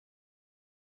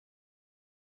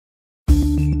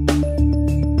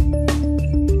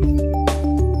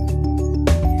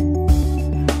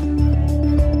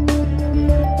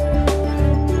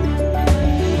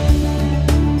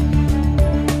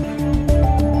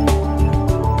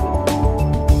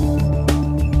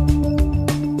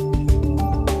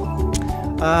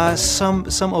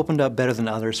Some opened up better than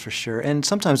others for sure, and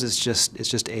sometimes it's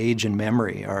just age and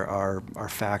memory are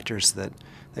factors that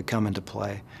come into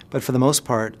play. But for the most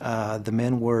part, the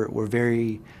men were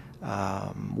very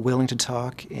willing to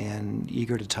talk and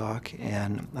eager to talk,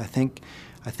 and I think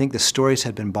the stories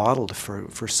had been bottled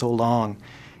for so long,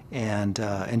 and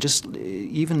just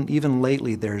even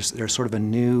lately there's sort of a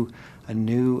new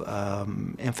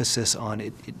emphasis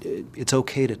on it's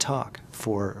okay to talk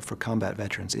for combat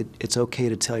veterans. It's okay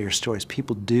to tell your stories.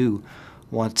 People do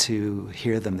want to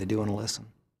hear them. They do want to listen.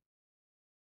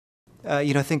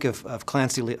 I think of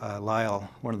Clancy Lyle,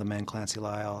 one of the men, Clancy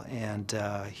Lyle, and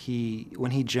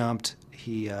when he jumped,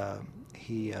 he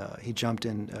jumped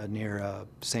in near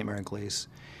St. Mary Glees,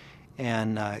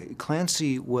 and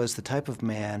Clancy was the type of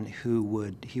man who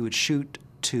would shoot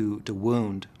to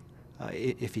wound.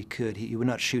 If he could, he would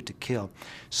not shoot to kill.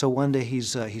 So one day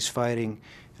he's fighting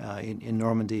in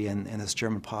Normandy, and this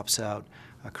German pops out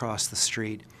across the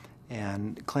street,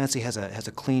 and Clancy has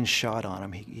a clean shot on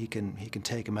him. He can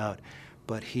take him out,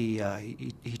 but he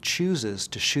chooses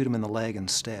to shoot him in the leg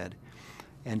instead,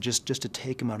 and just to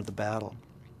take him out of the battle.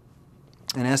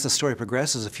 And as the story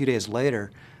progresses, a few days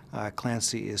later,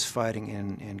 Clancy is fighting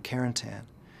in Carentan,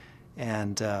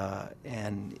 and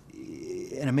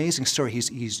an amazing story.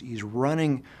 He's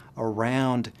running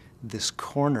around this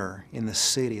corner in the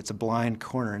city. It's a blind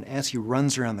corner, and as he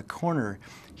runs around the corner,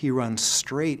 he runs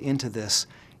straight into this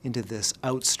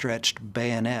outstretched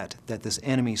bayonet that this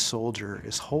enemy soldier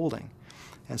is holding,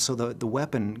 and so the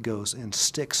weapon goes and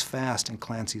sticks fast in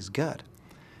Clancy's gut.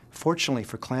 Fortunately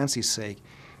for Clancy's sake,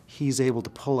 he's able to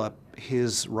pull up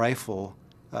his rifle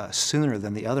sooner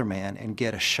than the other man and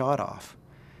get a shot off.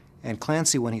 And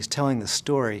Clancy, when he's telling the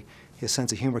story, his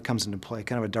sense of humor comes into play,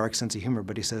 kind of a dark sense of humor,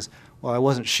 but he says, well, I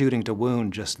wasn't shooting to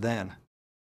wound just then.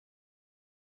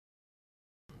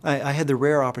 I had the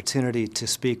rare opportunity to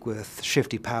speak with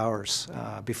Shifty Powers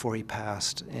before he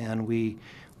passed, and we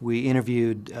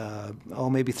interviewed,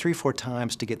 maybe 3 or 4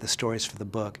 times to get the stories for the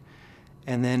book.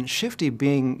 And then Shifty,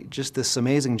 being just this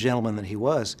amazing gentleman that he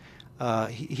was,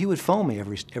 he would phone me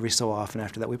every so often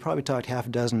after that. We probably talked half a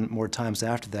dozen more times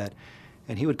after that,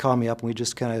 and he would call me up and we'd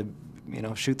just kind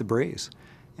of, shoot the breeze.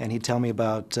 And he'd tell me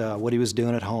about what he was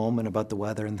doing at home and about the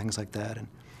weather and things like that. And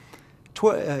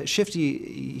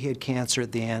Shifty, he had cancer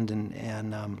at the end,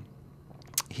 and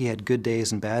he had good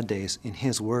days and bad days, in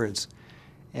his words.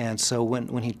 And so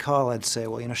when he'd call, I'd say,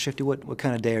 well, Shifty, what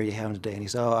kind of day are you having today? And he'd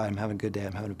say, oh, I'm having a good day,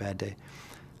 I'm having a bad day.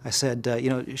 I said,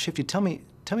 Shifty, tell me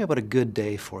about a good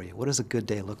day for you. What does a good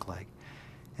day look like?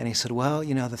 And he said, well,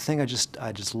 the thing I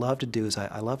just love to do is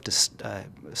I love to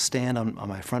stand on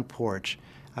my front porch.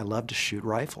 I love to shoot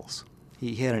rifles.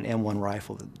 He had an M1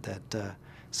 rifle that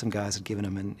some guys had given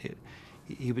him, and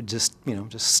he would just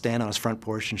stand on his front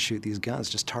porch and shoot these guns,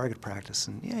 just target practice.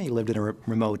 And yeah, he lived in a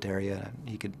remote area.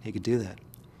 He could do that.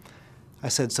 I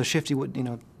said, so Shifty,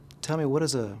 tell me, what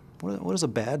does a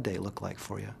bad day look like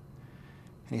for you?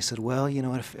 And he said, well,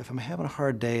 if I'm having a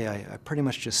hard day, I pretty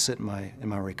much just sit in my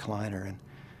recliner,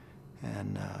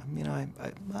 and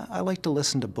I like to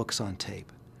listen to books on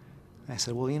tape. I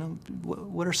said, well,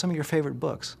 what are some of your favorite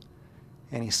books?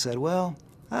 And he said, well,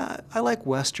 I like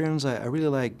Westerns. I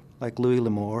really like Louis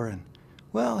L'Amour. And,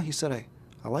 well, he said, I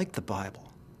like the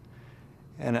Bible.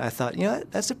 And I thought,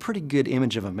 that's a pretty good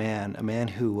image of a man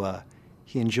who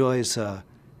he enjoys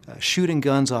shooting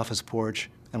guns off his porch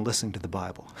and listening to the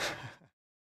Bible.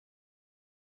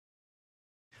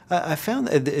 I found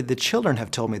that the children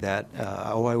have told me that.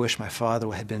 I wish my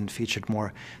father had been featured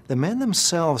more. The men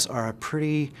themselves are a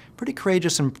pretty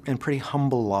courageous and pretty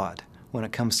humble lot when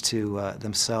it comes to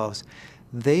themselves.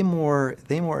 They more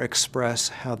express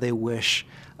how they wish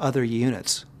other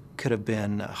units could have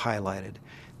been highlighted.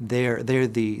 They're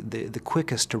the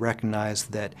quickest to recognize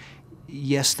that,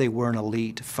 yes, they were an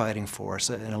elite fighting force,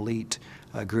 an elite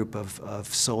group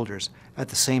of soldiers. At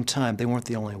the same time, they weren't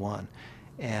the only one.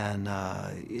 And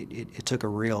it took a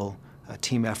real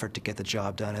team effort to get the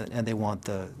job done, and they want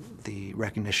the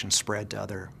recognition spread to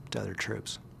other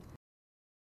troops.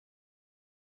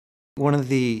 One of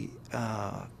the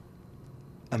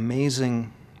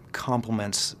amazing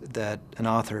compliments that an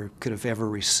author could have ever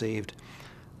received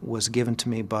was given to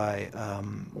me by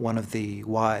one of the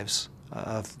wives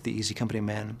of the Easy Company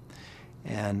men.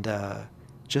 And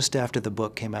just after the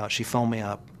book came out, she phoned me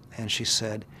up and she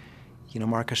said,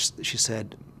 Marcus, she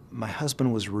said, my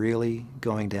husband was really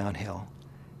going downhill,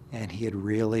 and he had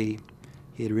really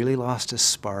lost his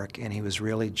spark, and he was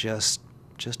really just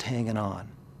hanging on.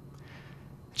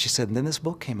 She said, and then this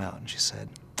book came out, and she said,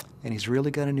 and he's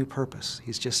really got a new purpose.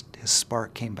 His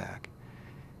spark came back.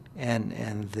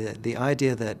 And the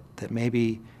idea that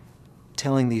maybe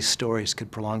telling these stories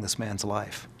could prolong this man's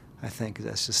life. I think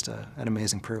that's just an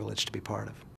amazing privilege to be part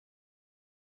of.